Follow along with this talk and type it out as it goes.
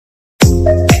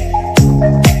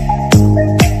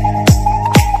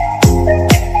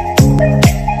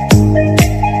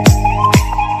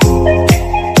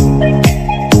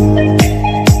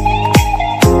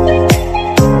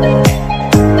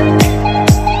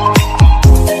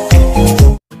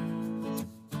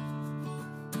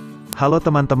Halo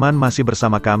teman-teman, masih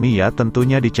bersama kami ya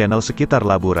tentunya di channel Sekitar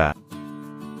Labura.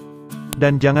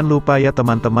 Dan jangan lupa ya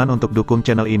teman-teman untuk dukung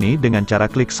channel ini dengan cara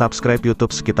klik subscribe YouTube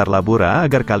Sekitar Labura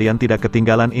agar kalian tidak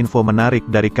ketinggalan info menarik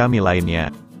dari kami lainnya.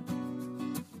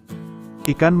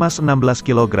 Ikan mas 16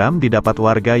 kg didapat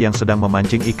warga yang sedang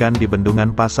memancing ikan di bendungan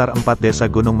pasar 4 desa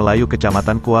Gunung Melayu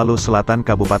kecamatan Kualuh Selatan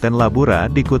Kabupaten Labura,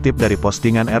 dikutip dari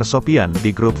postingan Sopian di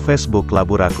grup Facebook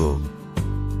Laburaku.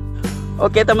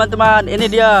 Oke teman-teman, ini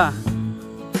dia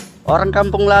orang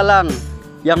kampung lalang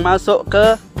yang masuk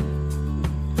ke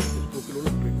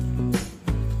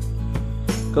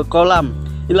kolam.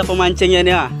 Inilah pemancingnya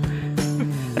nih ya.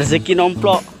 Rezeki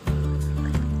nomplok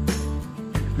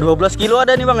 12 kilo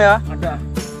ada nih bang ya. Ada.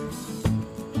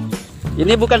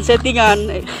 Ini bukan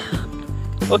settingan.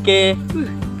 Oke.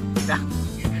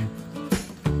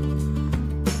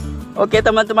 Oke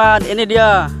teman-teman, ini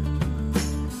dia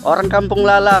orang kampung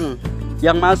lalang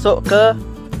yang masuk ke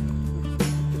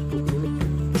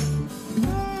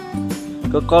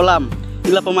kolam.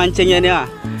 Inilah pemancingnya nih ya.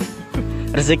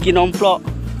 Rezeki nomplok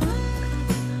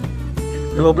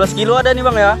 12 kilo ada nih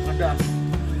bang ya. Ada.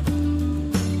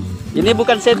 Ini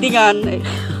bukan settingan.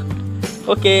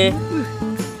 Oke.